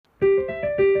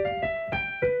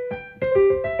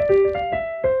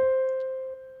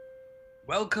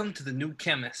Welcome to the new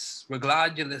Chemist. We're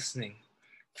glad you're listening.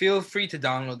 Feel free to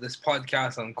download this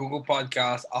podcast on Google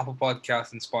Podcasts, Apple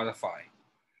Podcasts, and Spotify.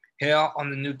 Here on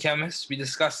the new Chemist, we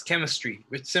discuss chemistry,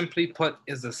 which simply put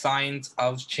is the science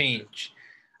of change,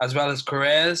 as well as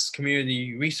careers,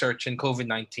 community, research, and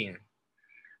COVID-19.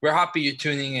 We're happy you're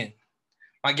tuning in.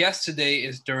 My guest today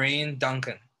is Dorraine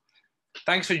Duncan.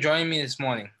 Thanks for joining me this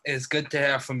morning. It is good to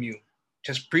hear from you.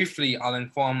 Just briefly, I'll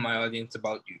inform my audience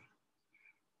about you.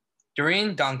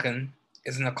 Dorraine Duncan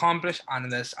is an accomplished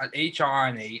analyst at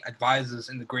HR&A advisors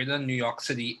in the greater New York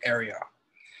City area.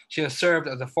 She has served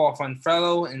as a Forefront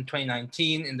Fellow in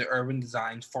 2019 in the Urban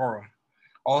Design Forum.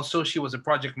 Also, she was a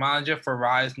project manager for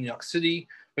RISE New York City,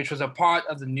 which was a part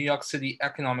of the New York City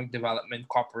Economic Development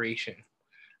Corporation.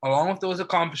 Along with those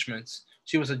accomplishments,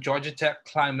 she was a Georgia Tech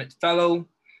Climate Fellow,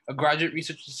 a graduate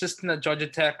research assistant at Georgia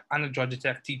Tech, and a Georgia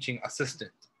Tech teaching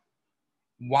assistant.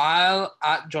 While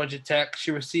at Georgia Tech,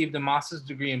 she received a master's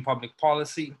degree in public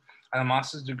policy and a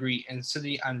master's degree in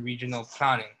city and regional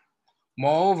planning.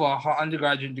 Moreover, her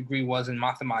undergraduate degree was in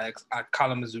mathematics at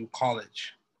Kalamazoo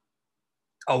College.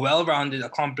 A well-rounded,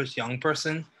 accomplished young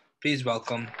person, please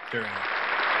welcome Dorraine.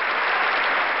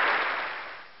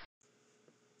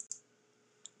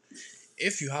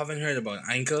 If you haven't heard about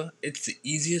Anchor, it's the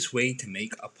easiest way to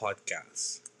make a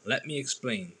podcast. Let me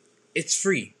explain. It's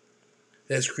free.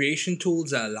 There's creation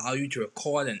tools that allow you to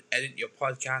record and edit your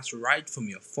podcast right from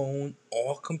your phone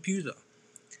or computer.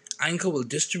 Anchor will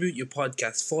distribute your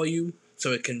podcast for you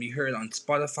so it can be heard on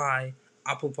Spotify,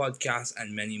 Apple Podcasts,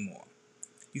 and many more.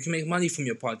 You can make money from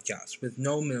your podcast with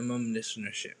no minimum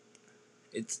listenership.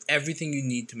 It's everything you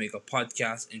need to make a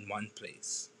podcast in one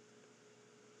place.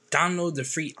 Download the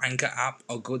free Anchor app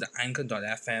or go to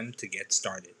anchor.fm to get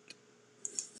started.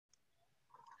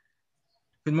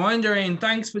 Good morning, Dorraine.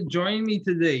 Thanks for joining me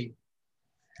today.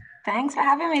 Thanks for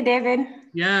having me, David.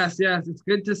 Yes. It's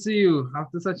good to see you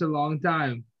after such a long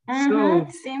time.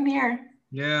 Same here.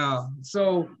 Yeah.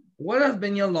 So what have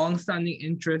been your long-standing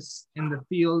interests in the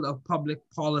field of public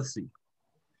policy?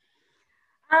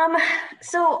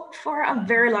 So for a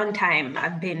very long time,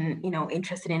 I've been,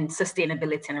 interested in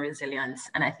sustainability and resilience.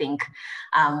 And I think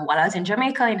while I was in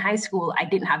Jamaica in high school, I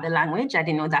didn't have the language. I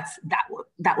didn't know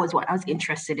that was what I was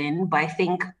interested in. But I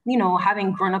think,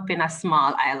 having grown up in a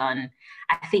small island,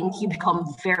 I think you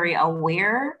become very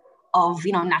aware of,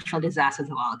 natural disasters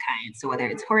of all kinds. So whether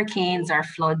it's hurricanes or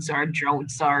floods or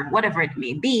droughts or whatever it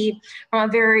may be, from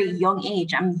a very young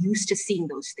age, I'm used to seeing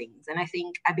those things. And I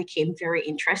think I became very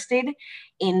interested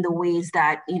in the ways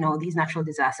that, these natural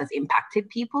disasters impacted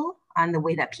people and the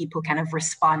way that people kind of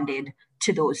responded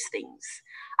to those things.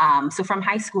 So from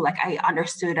high school, I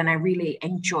understood and I really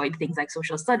enjoyed things like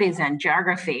social studies and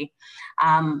geography.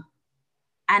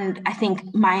 And I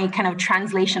think my kind of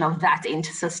translation of that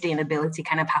into sustainability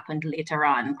kind of happened later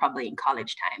on, probably in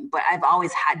college time. But I've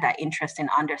always had that interest in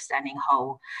understanding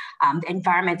how the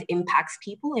environment impacts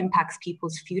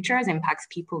people's futures, impacts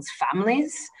people's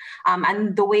families,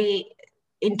 and the way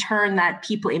in turn that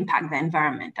people impact the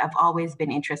environment. I've always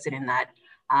been interested in that.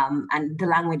 And the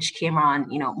language came on,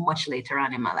 much later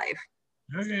on in my life.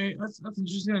 Okay, that's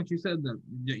interesting that you said that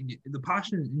the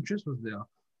passion and interest was there.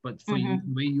 But for you,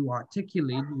 the way you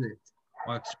articulated it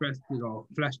or expressed it or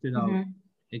fleshed it out,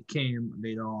 it came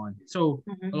later on. So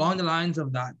along the lines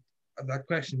of that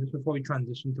question, just before we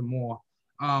transition to more,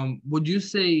 would you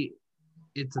say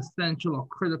it's essential or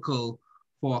critical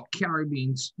for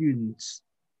Caribbean students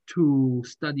to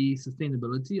study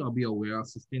sustainability or be aware of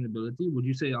sustainability? Would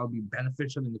you say that'll be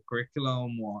beneficial in the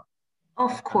curriculum or?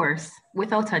 Of course,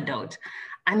 without a doubt.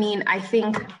 I mean, I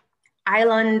think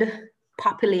island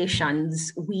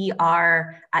populations, we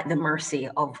are at the mercy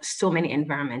of so many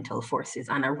environmental forces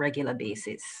on a regular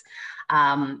basis.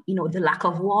 The lack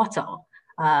of water,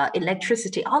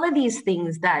 electricity, all of these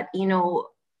things that,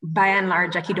 by and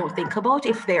large, you don't think about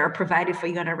if they are provided for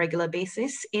you on a regular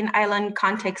basis. In island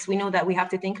context, we know that we have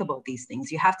to think about these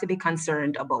things. You have to be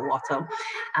concerned about water.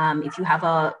 If you have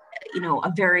a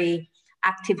very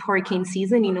active hurricane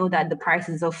season, you know that the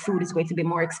prices of food is going to be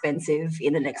more expensive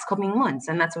in the next coming months.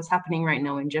 And that's what's happening right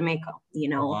now in Jamaica,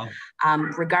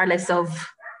 regardless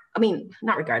of,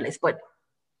 not regardless, but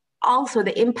also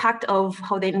the impact of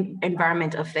how the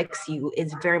environment affects you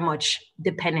is very much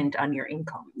dependent on your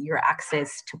income, your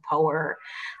access to power,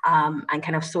 and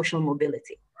kind of social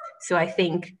mobility. So I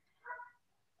think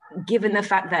given the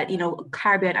fact that,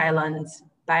 Caribbean islands,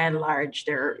 by and large,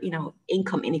 their,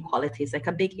 income inequality is like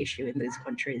a big issue in those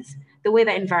countries. The way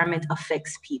the environment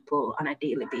affects people on a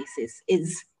daily basis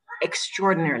is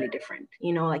extraordinarily different.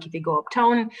 You know, like if you go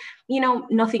uptown, you know,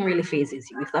 nothing really phases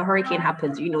you. If the hurricane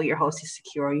happens, you know your house is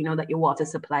secure, you know that your water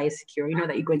supply is secure, you know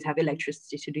that you're going to have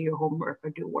electricity to do your homework or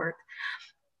do work.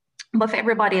 But for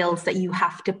everybody else, that you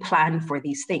have to plan for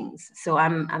these things. So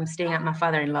I'm staying at my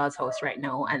father-in-law's house right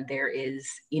now, and there is,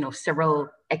 you know, several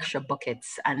extra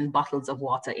buckets and bottles of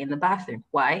water in the bathroom.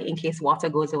 Why? In case water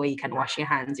goes away, you can wash your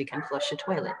hands, you can flush the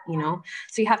toilet, you know.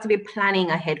 So you have to be planning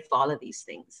ahead for all of these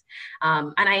things.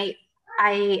 And I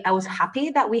was happy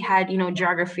that we had, you know,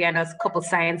 geography and a couple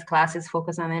science classes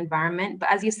focused on the environment. But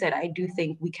as you said, I do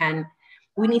think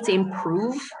we need to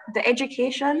improve the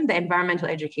education, the environmental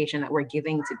education that we're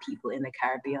giving to people in the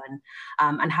Caribbean,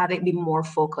 and have it be more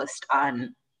focused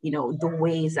on, you know, the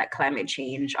ways that climate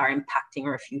change are impacting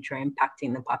our future,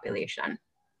 impacting the population.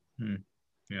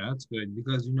 Yeah, that's good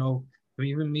because, you know, for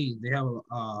even me, they have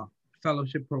a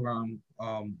fellowship program,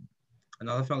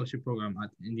 another fellowship program at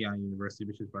Indiana University,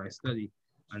 which is where I study,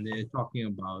 and they're talking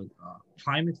about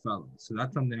climate fellows. So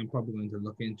that's something I'm probably going to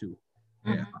look into.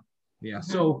 Yeah. Yeah.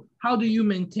 So how do you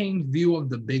maintain view of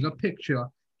the bigger picture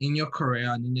in your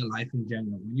career and in your life in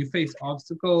general? When you face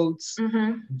obstacles,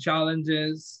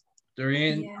 challenges,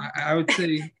 Dorraine, I would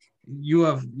say you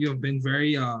have been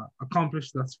very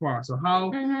accomplished thus far. So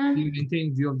how do you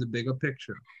maintain view of the bigger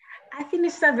picture? I think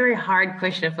this is a very hard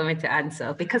question for me to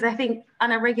answer because I think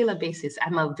on a regular basis,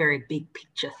 I'm a very big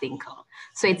picture thinker.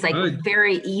 So it's like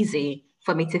very easy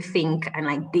for me to think and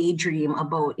like daydream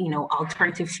about, you know,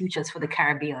 alternative futures for the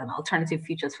Caribbean, alternative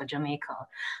futures for Jamaica,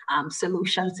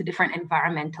 solutions to different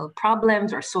environmental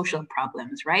problems or social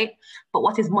problems, right? But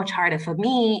what is much harder for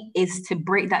me is to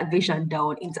break that vision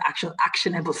down into actual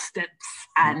actionable steps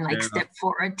and like step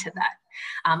forward to that.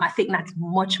 I think that's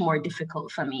much more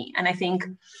difficult for me. And I think,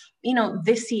 you know,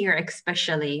 this year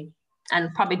especially,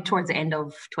 and probably towards the end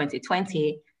of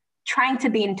 2020, trying to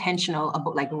be intentional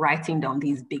about like writing down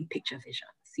these big picture visions.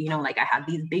 You know, like I have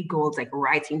these big goals, like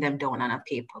writing them down on a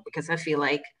paper, because I feel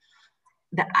like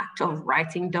the act of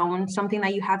writing down something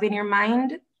that you have in your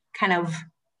mind kind of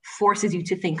forces you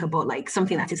to think about like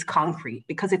something that is concrete,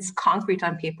 because it's concrete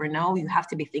on paper now. You have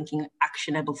to be thinking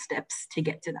actionable steps to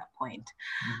get to that point.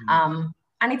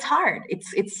 And it's hard.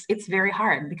 It's very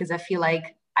hard because I feel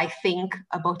like I think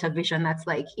about a vision that's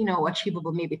like, you know,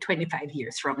 achievable maybe 25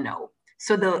 years from now.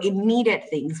 So the immediate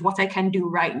things, what I can do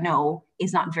right now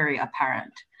is not very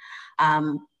apparent.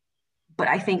 But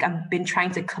I think I've been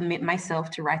trying to commit myself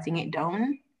to writing it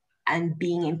down and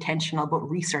being intentional about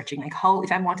researching, like how,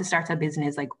 if I want to start a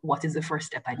business, like what is the first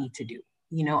step I need to do?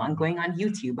 You know, I'm going on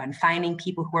YouTube and finding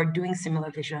people who are doing similar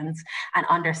visions and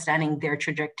understanding their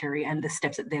trajectory and the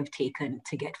steps that they've taken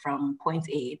to get from point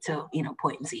A to, you know,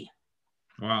 point Z.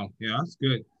 Wow. Yeah, that's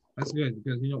good. That's good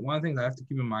because, you know, one thing I have to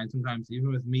keep in mind sometimes,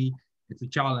 even with me, it's a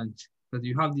challenge because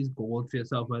you have these goals for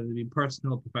yourself, whether it be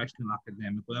personal, professional,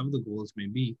 academic, whatever the goals may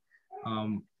be.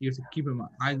 You have to keep in mind.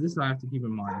 I have to keep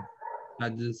in mind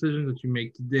that the decisions that you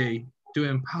make today to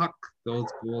impact those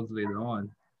goals later on.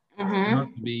 You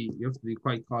have to be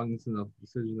quite cognizant of the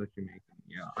decisions that you're making.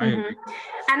 Yeah, I agree.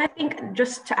 And I think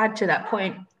just to add to that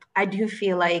point, I do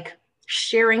feel like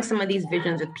sharing some of these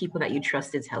visions with people that you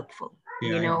trust is helpful.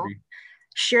 Yeah, you know, I agree.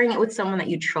 Sharing it with someone that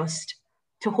you trust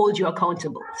to hold you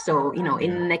accountable. So, you know,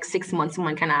 in the next 6 months,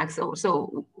 someone can ask,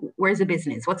 so where's the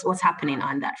business? What's happening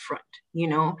on that front? You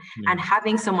know, and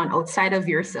having someone outside of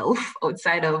yourself,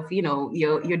 outside of, you know,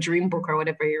 your dream book or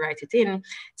whatever you write it in,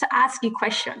 to ask you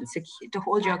questions, to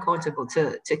hold you accountable,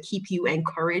 to keep you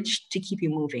encouraged, to keep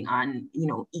you moving on, you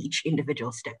know, each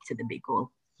individual step to the big goal.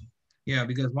 Yeah,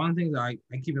 because one thing that I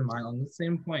keep in mind on the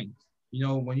same point, you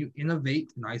know, when you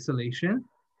innovate in isolation,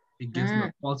 it gives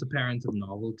a false appearance of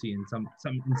novelty in some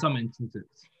instances.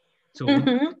 So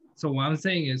so what I'm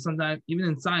saying is sometimes even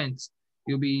in science,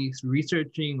 you'll be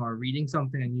researching or reading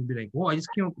something and you'll be like, whoa, I just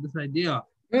came up with this idea.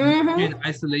 In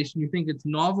isolation, you think it's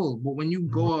novel, but when you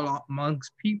go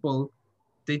amongst people,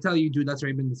 they tell you, dude, that's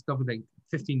already been discovered like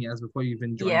 15 years before you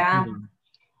even joined the kingdom.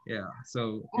 Yeah.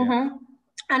 So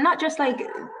and not just like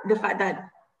the fact that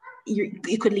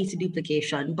you could lead to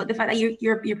duplication, but the fact that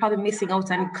you're probably missing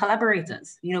out on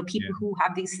collaborators, you know, people who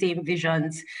have these same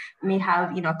visions, may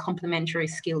have, you know, a complementary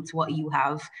skill to what you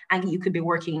have, and you could be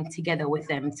working together with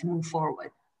them to move forward.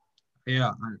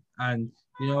 Yeah, and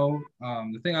you know,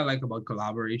 the thing I like about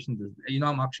collaborations is, you know,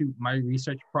 I'm actually, my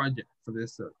research project for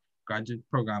this graduate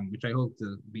program, which I hope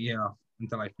to be here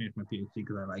until I finish my PhD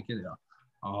because I like it.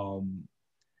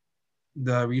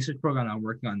 The research program I'm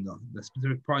working on, the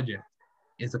specific project,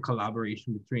 is a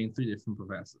collaboration between 3 different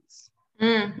professors.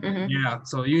 Yeah,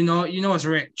 so it's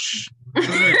rich. It's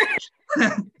rich.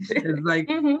 It's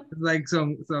like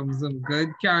some good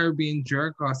Caribbean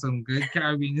jerk or some good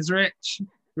Caribbean is rich.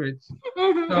 Rich.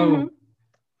 So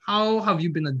how have you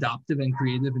been adaptive and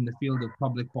creative in the field of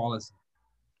public policy?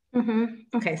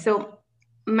 Okay, so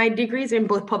my degrees are in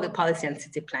both public policy and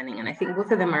city planning, and I think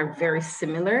both of them are very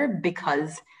similar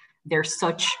because they're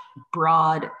such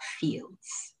broad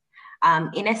fields.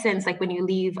 In essence, like when you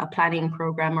leave a planning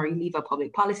program or you leave a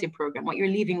public policy program, what you're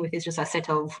leaving with is just a set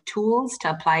of tools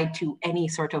to apply to any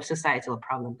sort of societal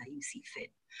problem that you see fit.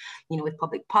 With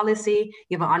public policy,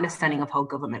 you have an understanding of how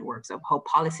government works, of how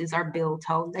policies are built,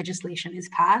 how legislation is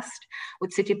passed.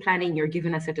 With city planning, you're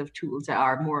given a set of tools that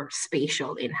are more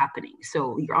spatial in happening.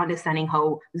 So you're understanding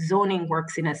how zoning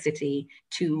works in a city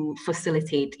to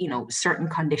facilitate, certain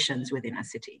conditions within a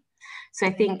city. So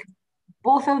I think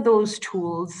both of those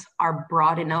tools are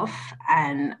broad enough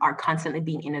and are constantly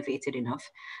being innovated enough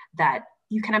that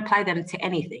you can apply them to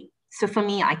anything. So for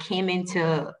me, I came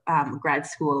into grad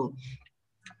school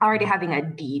already having a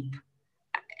deep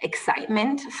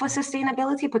excitement for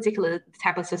sustainability, particularly the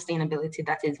type of sustainability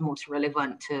that is most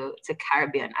relevant to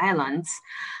Caribbean islands.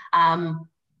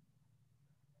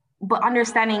 But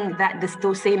understanding that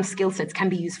those same skill sets can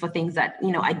be used for things that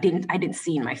I didn't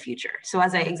see in my future. So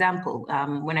as an example,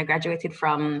 when I graduated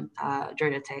from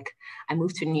Georgia Tech, I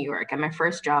moved to New York, and my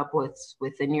first job was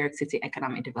with the New York City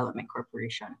Economic Development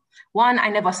Corporation. One, I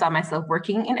never saw myself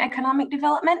working in economic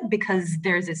development because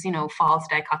there's this false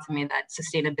dichotomy that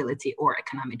sustainability or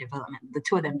economic development, the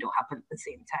two of them don't happen at the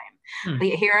same time. But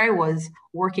here I was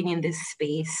working in this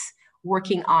space,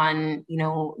 working on,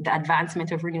 the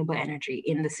advancement of renewable energy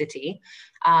in the city,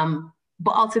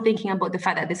 but also thinking about the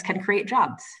fact that this can create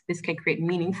jobs. This can create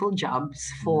meaningful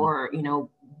jobs for,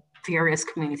 various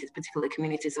communities, particularly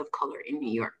communities of color in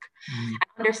New York.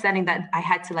 Understanding that I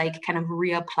had to kind of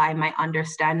reapply my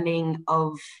understanding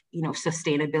of,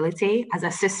 sustainability as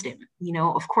a system.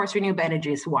 Of course, renewable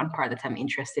energy is one part that I'm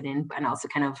interested in and also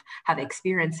kind of have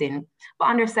experience in, but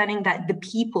understanding that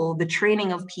the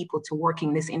training of people to work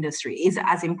in this industry is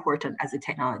as important as the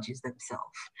technologies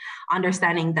themselves.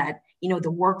 Understanding that,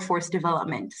 the workforce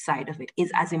development side of it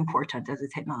is as important as the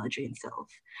technology itself.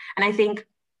 And I think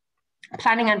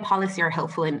planning and policy are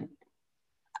helpful in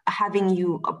having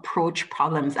you approach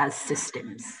problems as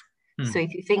systems. So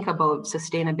if you think about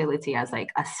sustainability as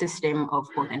a system of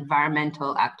both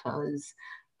environmental actors,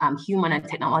 human and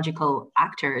technological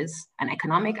actors, and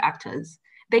economic actors,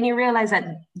 then you realize that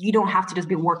you don't have to just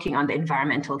be working on the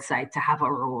environmental side to have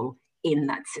a role in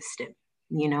that system,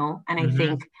 And I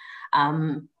think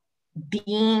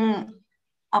being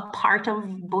a part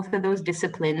of both of those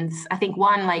disciplines, I think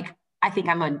one, I think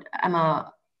I'm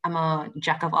a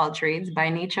jack of all trades by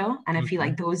nature, and I feel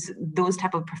like those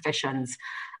type of professions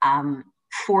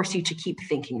force you to keep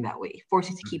thinking that way, force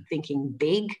you to keep thinking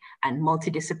big and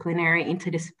multidisciplinary,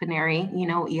 interdisciplinary.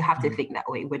 You have to think that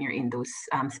way when you're in those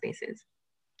spaces.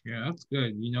 Yeah, that's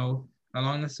good.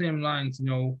 Along the same lines,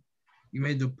 you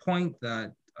made the point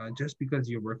that just because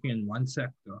you're working in one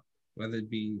sector, whether it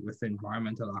be with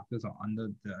environmental actors or under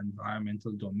the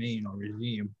environmental domain or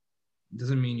regime,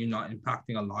 doesn't mean you're not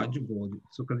impacting a larger goal.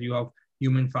 So because you have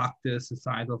human factors,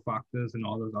 societal factors, and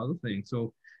all those other things.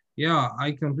 So yeah,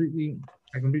 I completely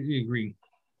agree.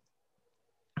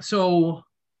 So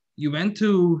you went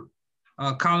to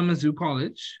Kalamazoo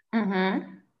College.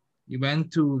 You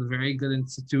went to the very good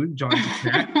institute, Georgia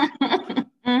Tech.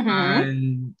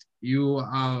 And you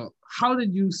how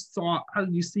did you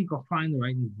seek or find the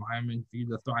right environment for you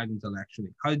to thrive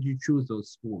intellectually? How did you choose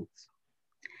those schools?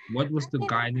 What was the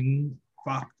guiding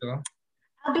factor?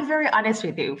 I'll be very honest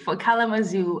with you. For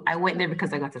Kalamazoo, I went there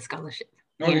because I got a scholarship.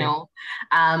 Okay.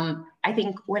 I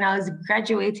think when I was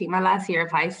graduating my last year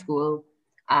of high school,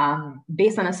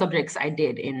 based on the subjects I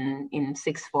did in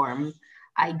sixth form,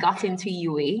 I got into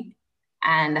UA,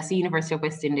 and that's the University of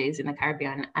West Indies in the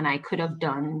Caribbean. And I could have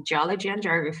done geology and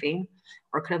geography,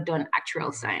 or could have done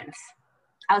actuarial science.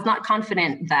 I was not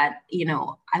confident that,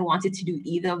 I wanted to do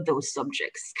either of those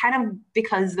subjects, kind of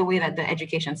because the way that the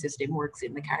education system works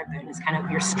in the Caribbean is kind of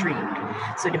you're streamed.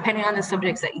 So depending on the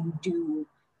subjects that you do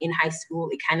in high school,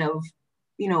 it kind of,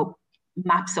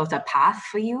 maps out a path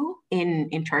for you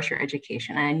in tertiary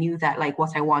education. And I knew that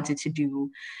what I wanted to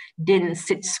do didn't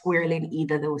sit squarely in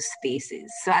either of those spaces.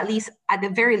 So at the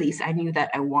very least, I knew that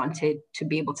I wanted to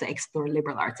be able to explore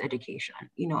liberal arts education,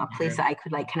 a place that I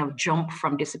could kind of jump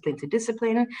from discipline to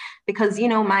discipline, because,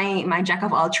 my jack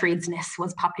of all tradesness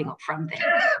was popping up from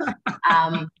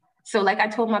there. So I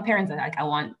told my parents that I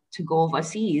want to go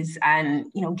overseas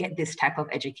and, get this type of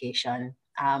education.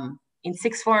 in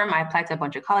sixth form, I applied to a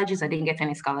bunch of colleges. I didn't get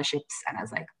any scholarships. And I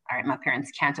was like, all right, my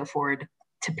parents can't afford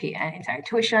to pay an entire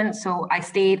tuition. So I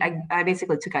stayed, I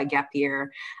basically took a gap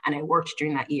year and I worked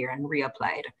during that year and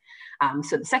reapplied.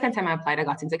 So the second time I applied, I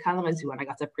got into Kalamazoo and I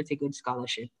got a pretty good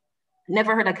scholarship.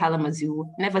 Never heard of Kalamazoo,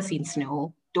 never seen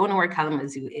snow, don't know where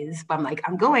Kalamazoo is, but I'm like,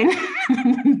 I'm going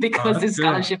because the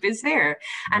scholarship is there.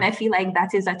 And I feel like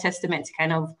that is a testament to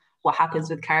kind of what happens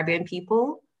with Caribbean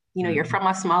people. You know, you're from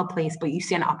a small place, but you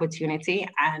see an opportunity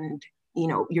and, you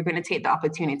know, you're going to take the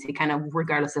opportunity kind of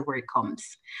regardless of where it comes.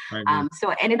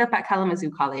 So I ended up at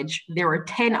Kalamazoo College. There were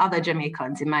 10 other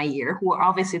Jamaicans in my year who were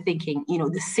obviously thinking, you know,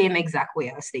 the same exact way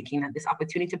I was thinking, that this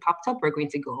opportunity popped up, we're going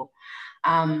to go.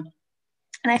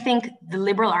 And I think the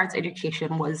liberal arts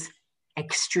education was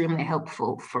extremely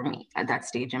helpful for me at that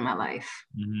stage in my life.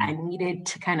 I needed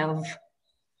to kind of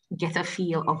get a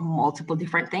feel of multiple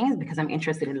different things because I'm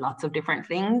interested in lots of different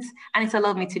things. And it's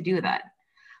allowed me to do that.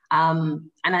 And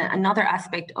another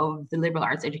aspect of the liberal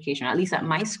arts education, at least at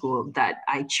my school, that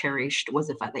I cherished was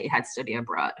the fact that it had study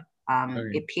abroad.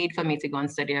 It paid for me to go and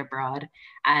study abroad.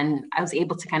 And I was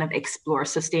able to kind of explore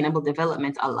sustainable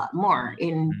development a lot more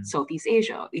in Southeast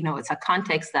Asia. You know, it's a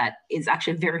context that is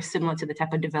actually very similar to the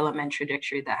type of development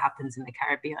trajectory that happens in the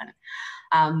Caribbean.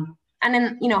 And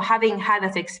then, you know, having had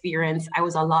that experience, I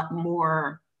was a lot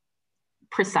more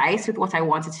precise with what I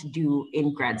wanted to do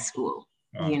in grad school.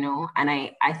 You know, and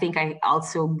I think I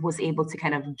also was able to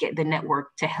kind of get the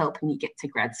network to help me get to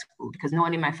grad school because no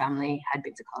one in my family had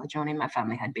been to college, no one in my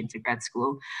family had been to grad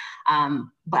school.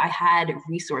 But I had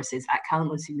resources at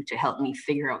Kalamazoo to help me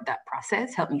figure out that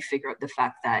process, help me figure out the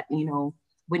fact that, you know,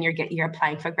 when you're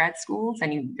applying for grad schools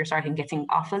and you're starting getting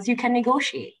offers, you can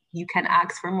negotiate. You can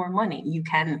ask for more money. You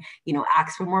can, you know,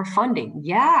 ask for more funding.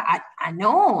 Yeah, I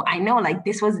know. Like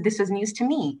this was news to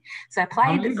me. So I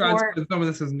applied for. Some of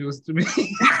this is news to me.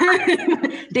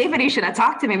 David, you should have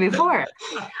talked to me before.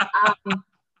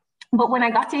 But when I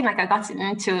got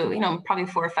into, you know, probably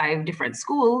 4 or 5 different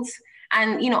schools.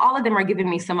 And, you know, all of them are giving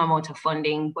me some amount of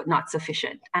funding, but not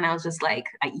sufficient. And I was just like,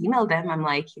 I emailed them. I'm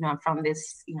like, you know, I'm from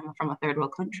this, you know, I'm from a third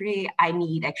world country. I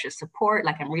need extra support.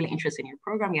 Like, I'm really interested in your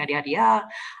program, yada, yada,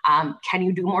 yada. Can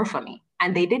you do more for me?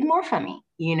 And they did more for me,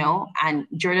 you know, and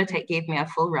Georgia Tech gave me a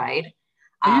full ride.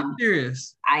 Are you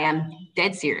serious? I am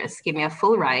dead serious. Give me a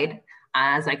full ride.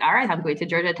 I was like, all right, I'm going to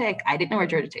Georgia Tech. I didn't know where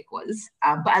Georgia Tech was,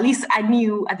 but at least I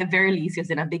knew at the very least it was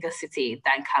in a bigger city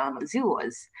than Kalamazoo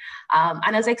was.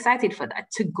 And I was excited for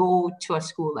that, to go to a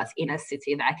school that's in a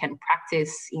city that I can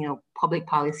practice, you know, public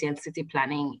policy and city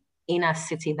planning in a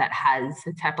city that has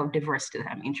the type of diversity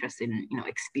that I'm interested in, you know,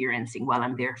 experiencing while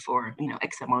I'm there for, you know,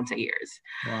 X amount of years.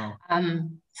 Wow.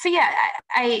 So yeah,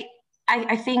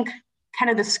 I think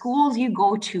kind of the schools you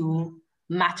go to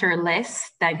matter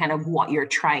less than kind of what you're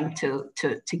trying to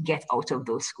get out of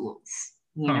those schools.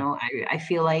 You know, I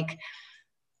feel like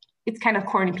it's kind of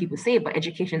corny people say, but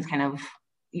education is kind of,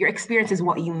 your experience is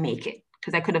what you make it.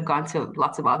 Because I could have gone to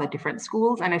lots of other different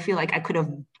schools, and I feel like I could have,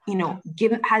 you know,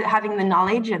 having the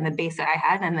knowledge and the base that I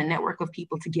had and the network of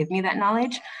people to give me that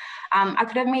knowledge, I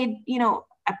could have made, you know,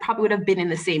 I probably would have been in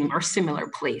the same or similar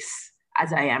place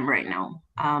as I am right now.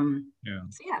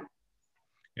 So yeah.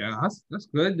 Yeah, that's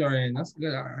good, Dorraine. That's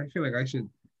good. I feel like I should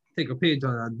take a page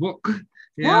on that book.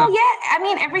 Well, yeah, I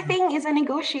mean, everything is a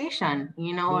negotiation,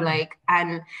 you know, like,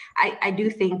 and I do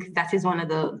think that is one of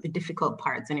the difficult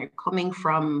parts. And you're coming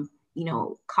from, you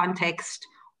know, context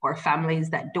or families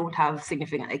that don't have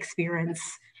significant experience,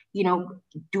 you know,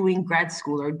 doing grad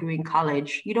school or doing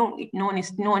college. No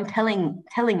one telling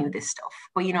you this stuff.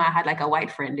 But, you know, I had like a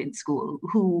white friend in school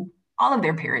who all of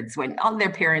their parents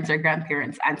or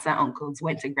grandparents, aunts and uncles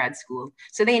went to grad school.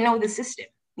 So they know the system,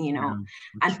 you know,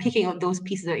 and picking up those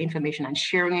pieces of information and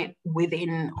sharing it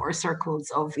within our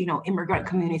circles of, you know, immigrant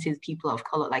communities, people of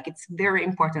color. Like, it's very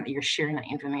important that you're sharing that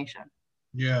information.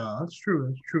 Yeah, that's true.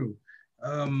 That's true.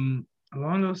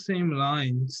 Along those same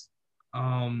lines,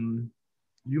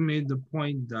 you made the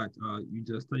point that you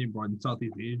just studied abroad in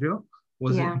Southeast Asia.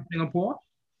 Was it in Singapore?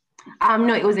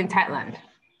 No, it was in Thailand.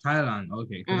 Thailand,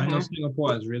 okay. Because I know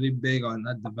Singapore is really big on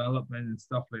that development and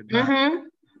stuff like that.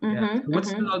 What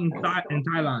stood out in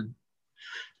Thailand?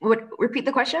 What? Repeat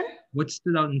the question? What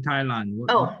stood out in Thailand?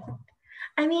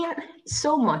 I mean,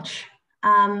 so much.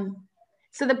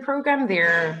 So the program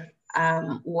there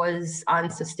was on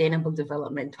sustainable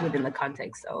development within the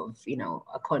context of, you know,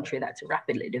 a country that's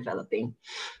rapidly developing.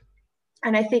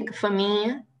 And I think for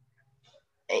me,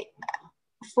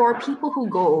 for people who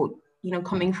go, you know,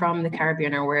 coming from the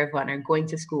Caribbean or wherever and are going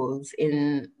to schools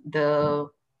in the,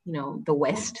 you know, the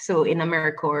West, so in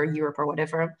America or Europe or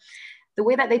whatever, the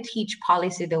way that they teach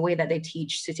policy, the way that they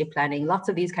teach city planning, lots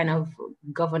of these kind of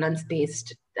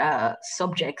governance-based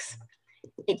subjects,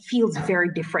 it feels very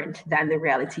different than the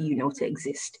reality you know to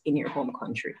exist in your home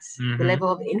countries. Mm-hmm. The level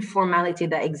of informality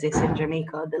that exists in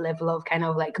Jamaica, the level of kind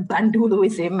of like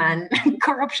banduloism and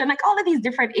corruption, like all of these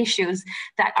different issues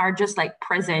that are just like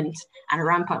present and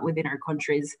rampant within our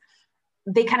countries,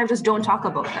 they kind of just don't talk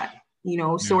about that. You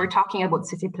know, so we're talking about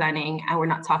city planning and we're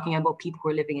not talking about people who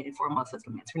are living in informal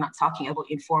settlements. We're not talking about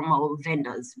informal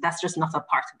vendors. That's just not a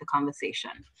part of the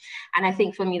conversation. And I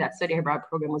think for me, that study abroad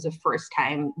program was the first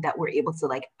time that we're able to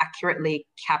like accurately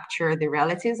capture the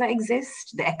realities that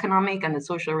exist, the economic and the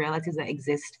social realities that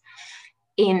exist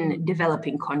in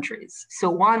developing countries.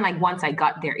 So one, like once I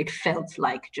got there, it felt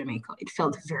like Jamaica. It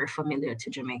felt very familiar to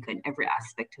Jamaica in every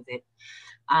aspect of it.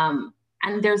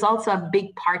 And there's also a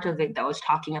big part of it that was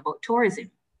talking about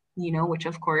tourism, you know, which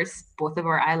of course, both of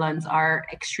our islands are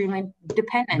extremely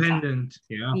dependent on.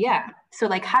 Yeah. So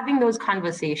like having those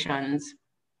conversations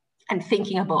and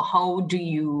thinking about how do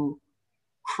you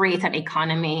create an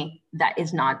economy that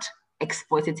is not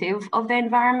exploitative of the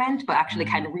environment, but actually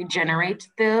kind of regenerate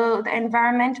the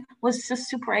environment was just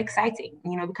super exciting,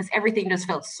 you know, because everything just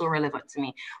felt so relevant to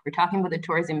me. We're talking about the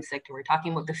tourism sector, we're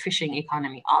talking about the fishing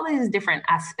economy, all these different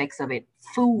aspects of it,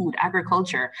 food,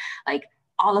 agriculture, like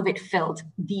all of it felt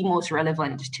the most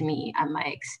relevant to me and my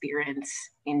experience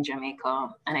in Jamaica.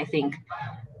 And I think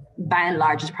by and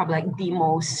large, it's probably like the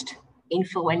most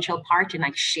influential part in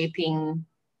like shaping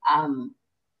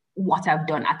what I've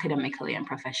done academically and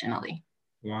professionally.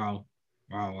 Wow.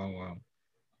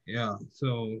 Yeah.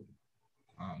 So,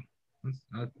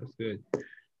 that's good.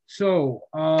 So,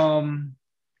 how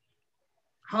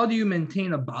do you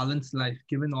maintain a balanced life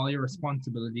given all your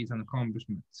responsibilities and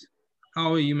accomplishments?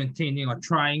 How are you maintaining or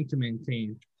trying to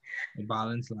maintain a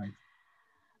balanced life?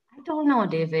 I don't know,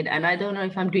 David, and I don't know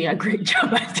if I'm doing a great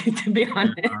job at it, to be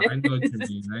honest. I know what you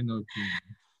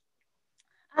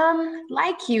mean.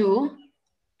 Like you,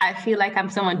 I feel like I'm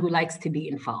someone who likes to be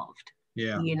involved.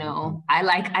 Yeah. You know, I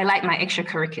like my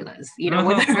extracurriculars, you know.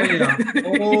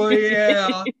 Oh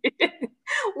yeah.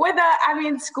 Whether I'm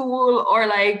in school or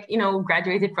like, you know,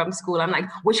 graduated from school, I'm like,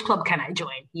 which club can I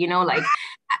join? You know, like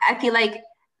I feel like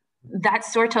that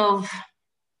sort of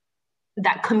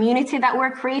that community that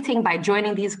we're creating by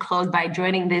joining these clubs, by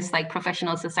joining this like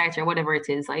professional society or whatever it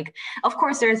is, like, of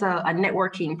course, there's a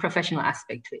networking professional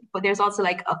aspect to it, but there's also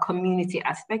like a community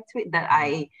aspect to it that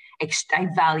I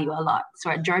value a lot.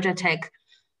 So at Georgia Tech,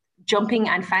 jumping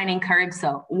and finding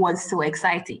Caribso was so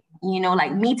exciting. You know,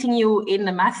 like meeting you in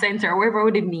the math center or wherever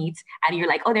we would meet, and you're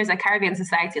like, oh, there's a Caribbean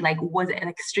society, like was an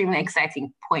extremely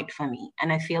exciting point for me.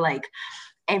 And I feel like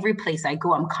every place I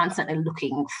go, I'm constantly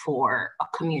looking for a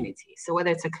community. So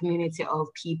whether it's a community of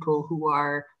people who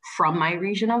are from my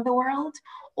region of the world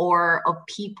or of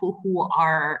people who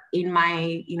are in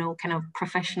my, you know, kind of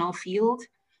professional field,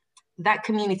 that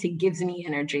community gives me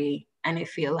energy. And I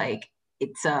feel like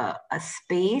it's a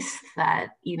space that,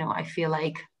 you know, I feel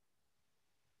like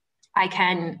I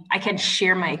can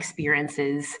share my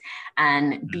experiences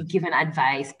and be given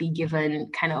advice, be given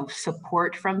kind of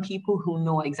support from people who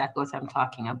know exactly what I'm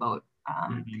talking about.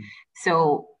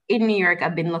 So in New York,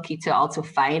 I've been lucky to also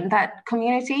find that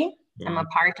community. I'm a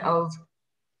part of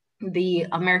the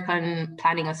American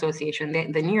Planning Association.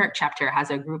 The New York chapter has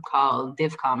a group called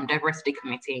DivCom, Diversity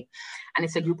Committee. And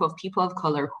it's a group of people of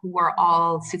color who are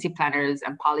all city planners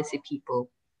and policy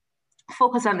people,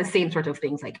 focus on the same sort of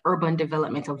things like urban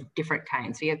development of different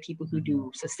kinds. So you have people who do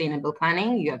sustainable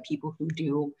planning, you have people who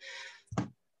do,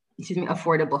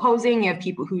 affordable housing, you have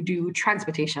people who do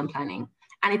transportation planning,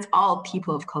 and it's all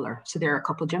people of color. So there are a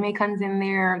couple of Jamaicans in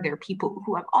there, there are people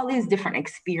who have all these different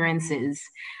experiences.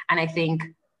 And I think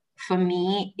for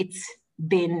me, it's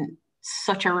been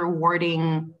such a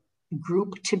rewarding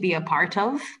group to be a part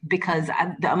of, because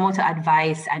the amount of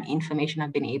advice and information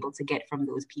I've been able to get from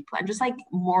those people and just like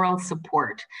moral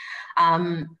support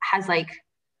has like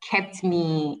kept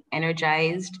me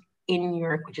energized in New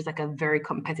York, which is like a very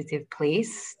competitive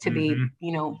place to be,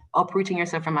 you know, uprooting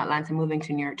yourself from Atlanta, moving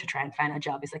to New York to try and find a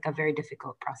job is like a very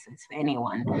difficult process for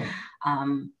anyone.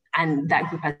 And that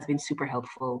group has been super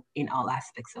helpful in all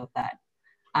aspects of that.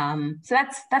 So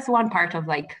that's one part of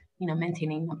like, you know,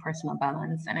 maintaining a personal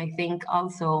balance. And I think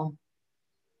also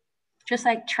just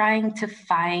like trying to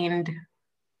find,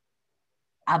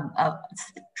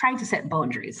 trying to set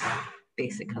boundaries,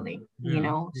 basically, you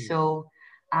know? So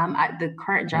at the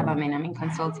current job I'm in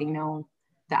consulting now,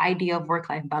 the idea of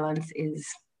work-life balance is,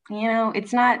 you know,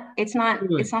 it's not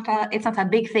a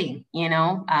big thing, you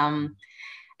know?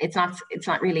 It's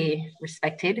not really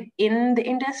respected in the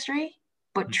industry,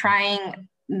 but trying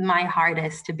my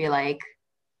hardest to be like,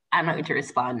 I'm not going to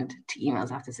respond to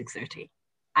emails after 6:30.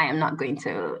 I am not going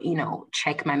to,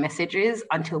 check my messages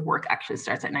until work actually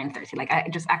starts at 9:30. Like I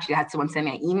just actually had someone send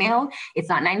me an email. It's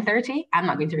not 9:30. I'm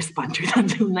not going to respond to it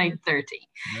until 9:30.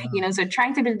 Yeah. So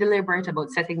trying to be deliberate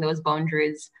about setting those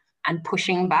boundaries and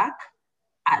pushing back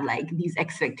at like these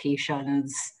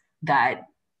expectations that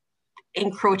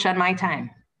encroach on my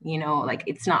time. Like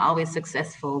it's not always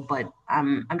successful, but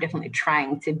I'm definitely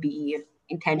trying to be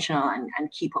intentional and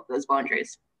keep up those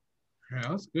boundaries. Yeah,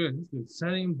 that's good. That's good.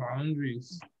 Setting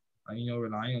boundaries and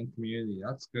relying on community.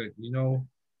 That's good.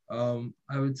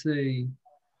 I would say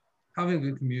having a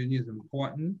good community is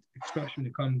important, especially when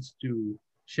it comes to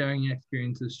sharing your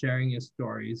experiences, sharing your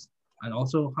stories, and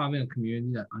also having a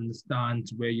community that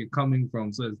understands where you're coming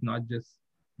from. So it's not just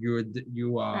you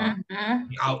are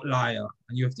the outlier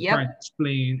and you have to try and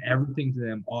explain everything to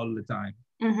them all the time.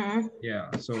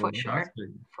 Yeah, so For that's sure.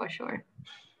 good. For sure.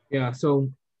 Yeah, so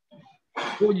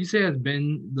what would you say has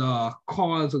been the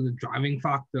cause or the driving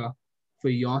factor for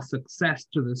your success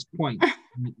to this point?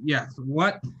 Yes.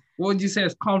 What would you say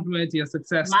has complemented your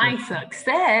success? My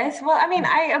success? Well, I mean,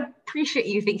 I appreciate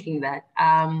you thinking that.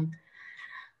 I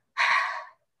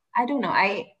don't know.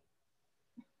 I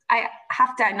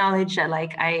have to acknowledge that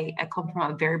like I come from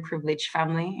a very privileged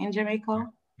family in Jamaica.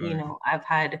 Right. I've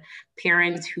had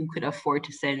parents who could afford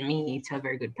to send me to a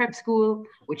very good prep school,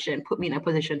 which then put me in a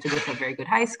position to go to a very good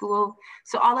high school.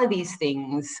 So all of these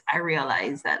things, I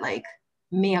realized that like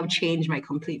may have changed my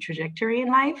complete trajectory in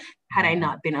life had I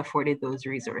not been afforded those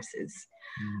resources.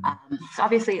 So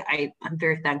obviously I'm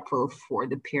very thankful for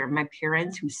my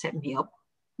parents who set me up,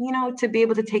 to be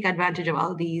able to take advantage of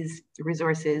all these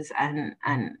resources and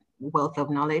wealth of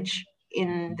knowledge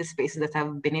in the spaces that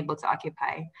I've been able to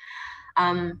occupy.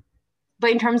 But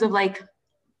in terms of like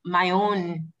my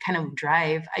own kind of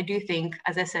drive, I do think,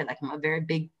 as I said, like I'm a very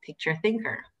big picture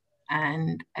thinker.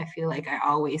 And I feel like I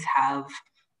always have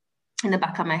in the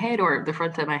back of my head or the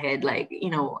front of my head, like,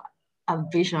 a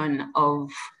vision of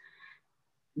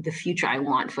the future I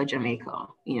want for Jamaica,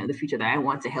 the future that I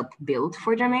want to help build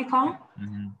for Jamaica.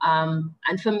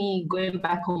 And for me, going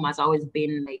back home has always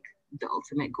been like the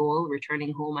ultimate goal,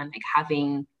 returning home and like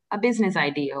having a business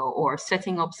idea or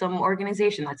setting up some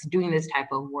organization that's doing this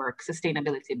type of work,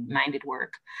 sustainability minded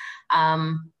work,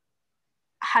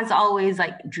 has always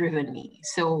like driven me.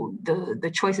 So the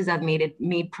choices I've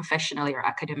made professionally or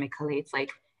academically, it's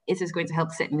like, is this going to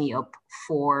help set me up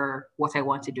for what I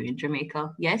want to do in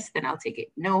Jamaica? Yes, then I'll take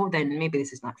it. No, then maybe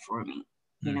this is not for me.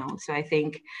 So I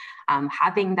think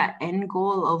having that end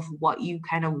goal of what you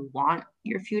kind of want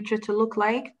your future to look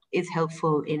like is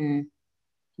helpful in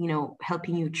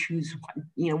helping you choose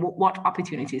what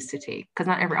opportunities to take, because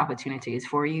not every opportunity is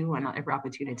for you and not every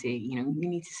opportunity you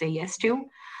need to say yes to.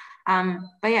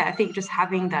 But yeah, I think just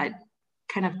having that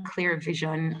kind of clear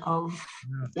vision of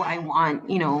what I want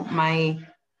my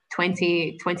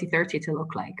 2030 to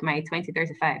look like, my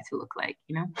 2035 to look like.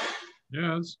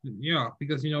 Yeah,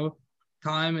 because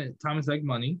time is like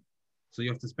money, so you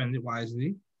have to spend it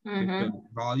wisely. You have to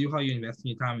value how you invest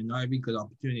in your time, and not every good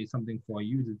opportunity is something for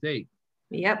you to take.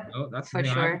 Yep, That's for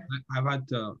sure. I've had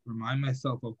to remind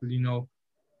myself of, because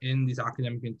in these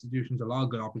academic institutions, a lot of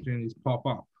good opportunities pop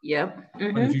up. Yep.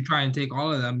 But if you try and take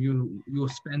all of them, you'll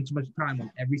spend so much time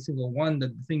on every single one that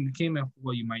the thing you came in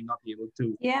for, you might not be able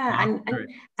to. Yeah,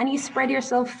 and you spread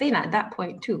yourself thin at that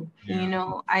point too.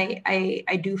 Yeah.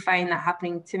 I do find that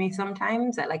happening to me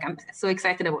sometimes. That like I'm so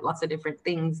excited about lots of different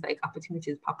things, like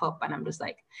opportunities pop up, and I'm just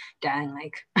like, dang,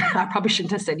 like I probably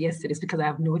shouldn't have said yes to this because I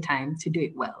have no time to do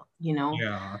it well.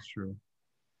 Yeah, that's true.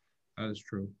 That is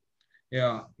true.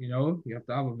 Yeah, you have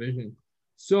to have a vision.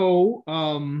 So,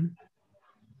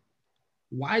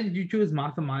 why did you choose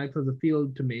mathematics as a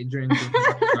field to major in?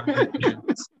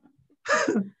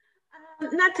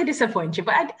 Not to disappoint you,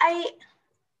 but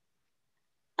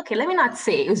okay, let me not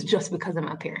say it was just because of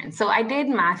my parents. So I did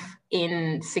math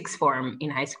in sixth form in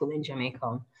high school in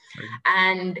Jamaica,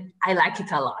 and I liked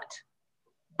it a lot.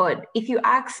 But if you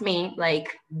ask me,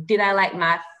 like, did I like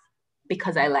math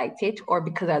because I liked it or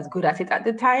because I was good at it at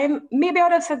the time? Maybe I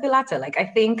would have said the latter. Like, I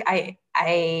think I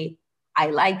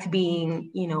liked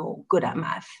being, good at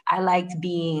math. I liked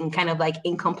being kind of like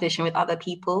in competition with other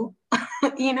people,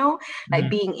 like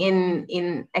being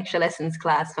in extra lessons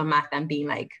class for math and being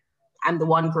like, I'm the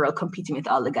one girl competing with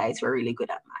all the guys who are really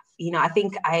good at math. I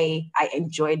think I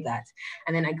enjoyed that.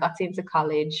 And then I got into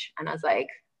college and I was like,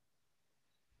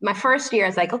 my first year, I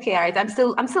was like, okay, all right, I'm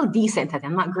still decent at it.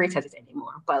 I'm not great at it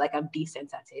anymore, but like I'm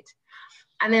decent at it.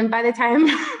 And then by the time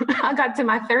I got to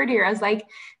my third year, I was like,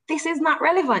 this is not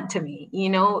relevant to me,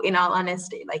 in all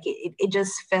honesty. Like it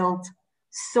just felt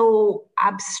so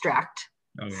abstract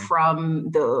Okay. from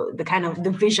the kind of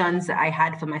the visions that I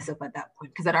had for myself at that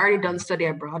point, because I'd already done study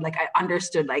abroad. Like I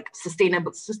understood like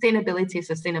sustainability,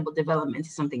 sustainable development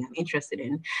is something I'm interested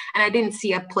in, and I didn't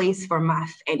see a place for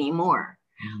math anymore.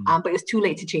 But it was too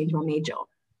late to change my major.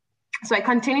 So I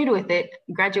continued with it,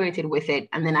 graduated with it,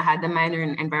 and then I had the minor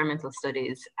in environmental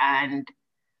studies. And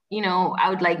I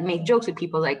would like make jokes with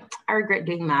people like, I regret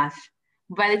doing math.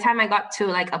 By the time I got to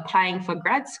like applying for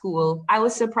grad school, I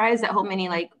was surprised at how many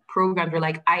like programs were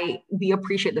like, we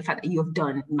appreciate the fact that you have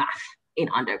done math in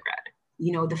undergrad.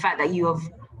 The fact that you have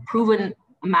proven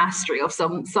mastery of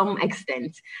some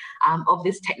extent of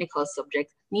this technical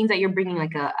subject means that you're bringing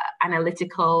like a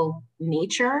analytical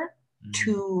nature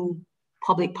to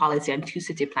public policy and to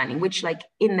city planning, which like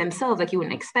in themselves, like you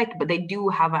wouldn't expect, but they do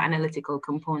have an analytical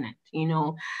component,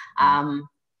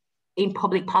 in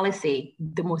public policy,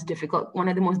 one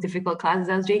of the most difficult classes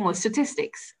I was doing was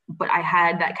statistics, but I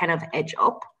had that kind of edge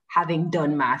up having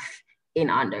done math in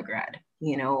undergrad,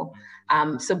 so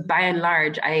by and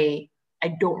large, I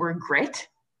don't regret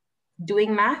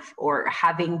doing math or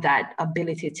having that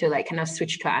ability to like kind of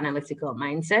switch to an analytical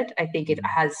mindset. I think it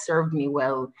has served me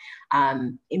well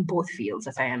in both fields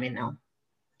that I am in now.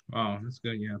 Wow, that's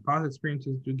good. Yeah, past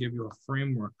experiences do give you a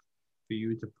framework for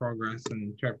you to progress and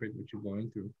interpret what you're going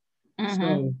through.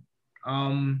 So,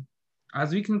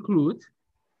 as we conclude,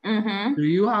 do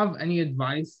you have any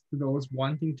advice to those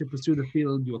wanting to pursue the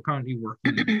field you are currently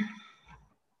working in?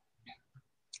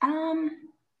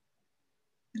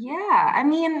 Yeah, I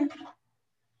mean,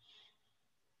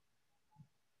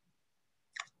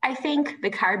 I think the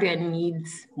Caribbean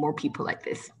needs more people like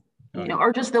this,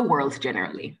 or just the world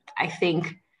generally. I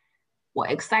think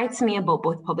what excites me about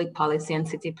both public policy and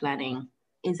city planning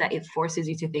is that it forces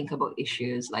you to think about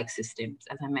issues like systems,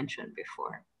 as I mentioned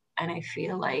before. And I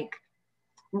feel like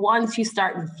once you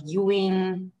start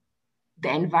viewing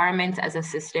the environment as a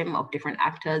system of different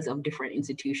actors, of different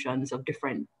institutions, of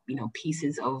different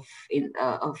pieces of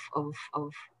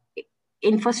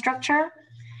infrastructure,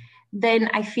 then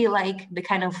I feel like the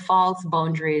kind of false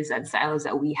boundaries and silos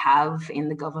that we have in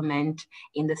the government,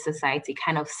 in the society,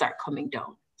 kind of start coming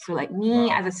down. So like me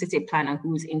as a city planner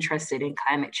who's interested in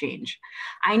climate change,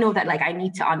 I know that like I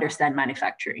need to understand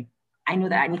manufacturing. I know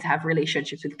that I need to have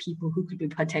relationships with people who could be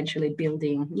potentially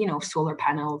building, solar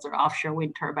panels or offshore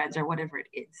wind turbines or whatever it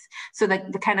is. So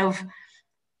like the kind of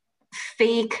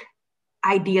fake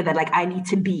idea that like I need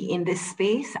to be in this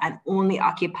space and only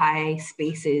occupy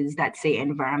spaces that say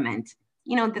environment,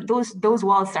 those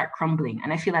walls start crumbling.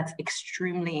 And I feel that's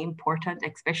extremely important,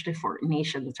 especially for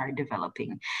nations that are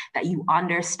developing, that you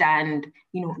understand,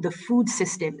 the food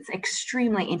system is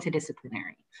extremely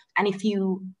interdisciplinary. And if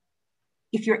you're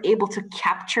able to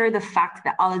capture the fact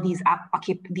that all of these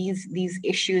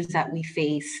issues that we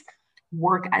face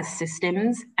work as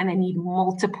systems and they need you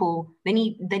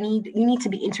need to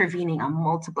be intervening on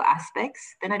multiple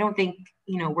aspects, then I don't think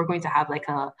we're going to have like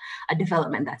a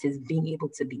development that is being able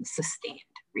to be sustained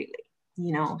really.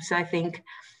 So I think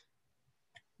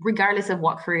regardless of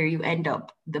what career you end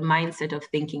up, the mindset of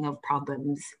thinking of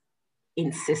problems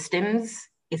in systems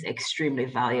is extremely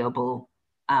valuable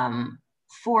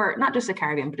for not just the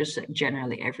Caribbean, but just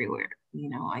generally everywhere.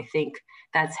 I think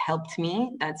that's helped me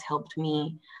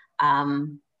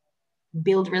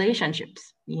build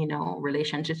relationships,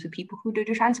 relationships with people who do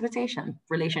transportation,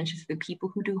 relationships with people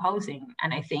who do housing.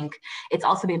 And I think it's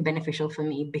also been beneficial for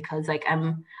me because like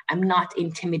I'm not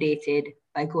intimidated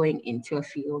by going into a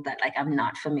field that like I'm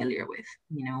not familiar with,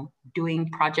 doing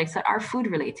projects that are food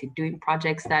related, doing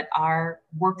projects that are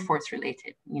workforce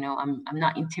related. I'm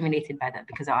not intimidated by that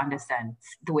because I understand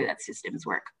the way that systems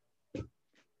work.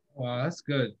 Wow, that's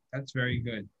good. That's very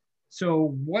good.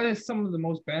 So what is some of the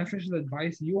most beneficial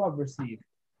advice you have received?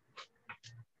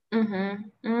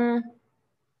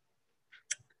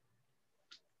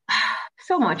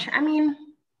 So much. I mean,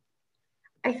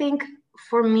 I think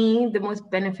for me, the most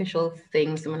beneficial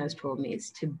thing someone has told me is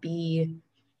to be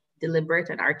deliberate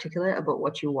and articulate about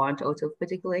what you want out of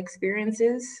particular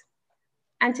experiences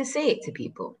and to say it to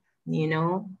people,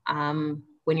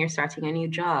 when you're starting a new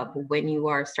job, when you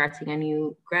are starting a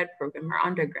new grad program or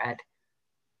undergrad.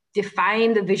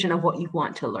 Define the vision of what you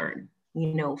want to learn.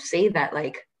 Say that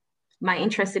like my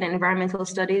interest in environmental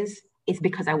studies is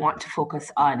because I want to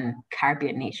focus on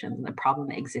Caribbean nations and the problem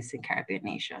that exists in Caribbean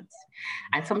nations.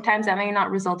 And sometimes that may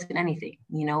not result in anything,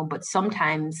 but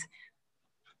sometimes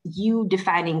you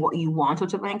defining what you want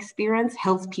out of an experience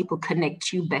helps people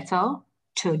connect you better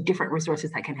to different resources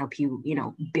that can help you,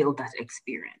 build that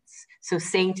experience. So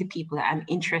saying to people that I'm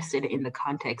interested in the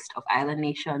context of island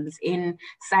nations in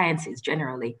sciences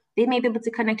generally, they may be able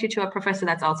to connect you to a professor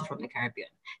that's also from the Caribbean.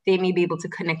 They may be able to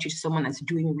connect you to someone that's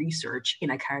doing research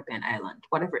in a Caribbean island,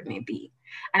 whatever it may be.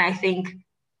 And I think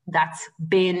that's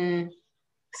been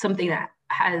something that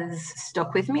has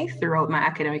stuck with me throughout my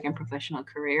academic and professional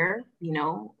career.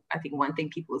 I think one thing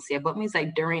people will say about me is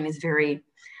like Dorraine is very,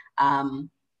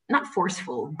 not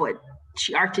forceful, but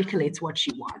she articulates what she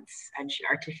wants, and she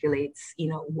articulates,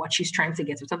 what she's trying to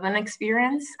get out of an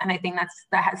experience. And I think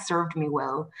that has served me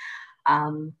well.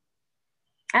 And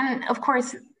of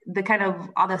course, the kind of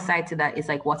other side to that is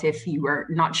like, what if you are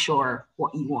not sure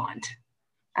what you want?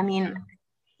 I mean,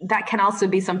 that can also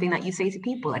be something that you say to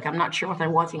people, like, I'm not sure what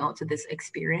I'm wanting out of this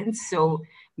experience. So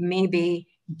maybe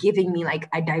giving me like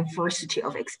a diversity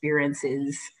of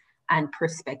experiences and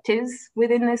perspectives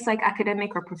within this like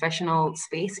academic or professional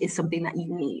space is something that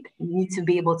you need. You need to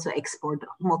be able to explore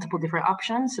multiple different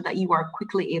options so that you are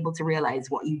quickly able to realize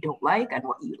what you don't like and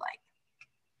what you like.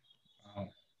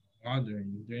 Wow,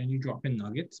 Dorraine, you dropping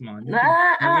nuggets, man.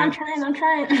 I'm trying.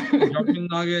 Dropping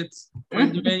nuggets.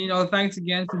 But Dorraine, thanks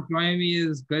again for joining me.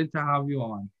 It's good to have you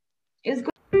on. It's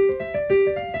good.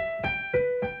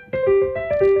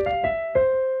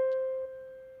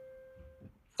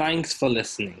 Thanks for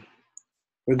listening.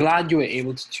 We're glad you were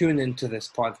able to tune into this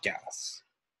podcast.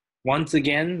 Once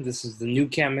again, this is The New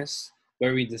Chemist,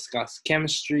 where we discuss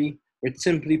chemistry, which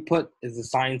simply put is the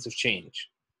science of change,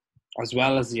 as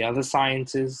well as the other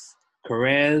sciences,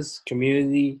 careers,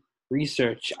 community,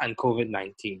 research, and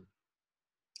COVID-19.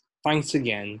 Thanks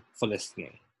again for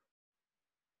listening.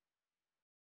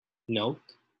 Note,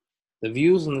 the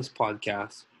views on this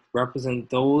podcast represent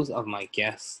those of my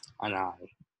guests and I.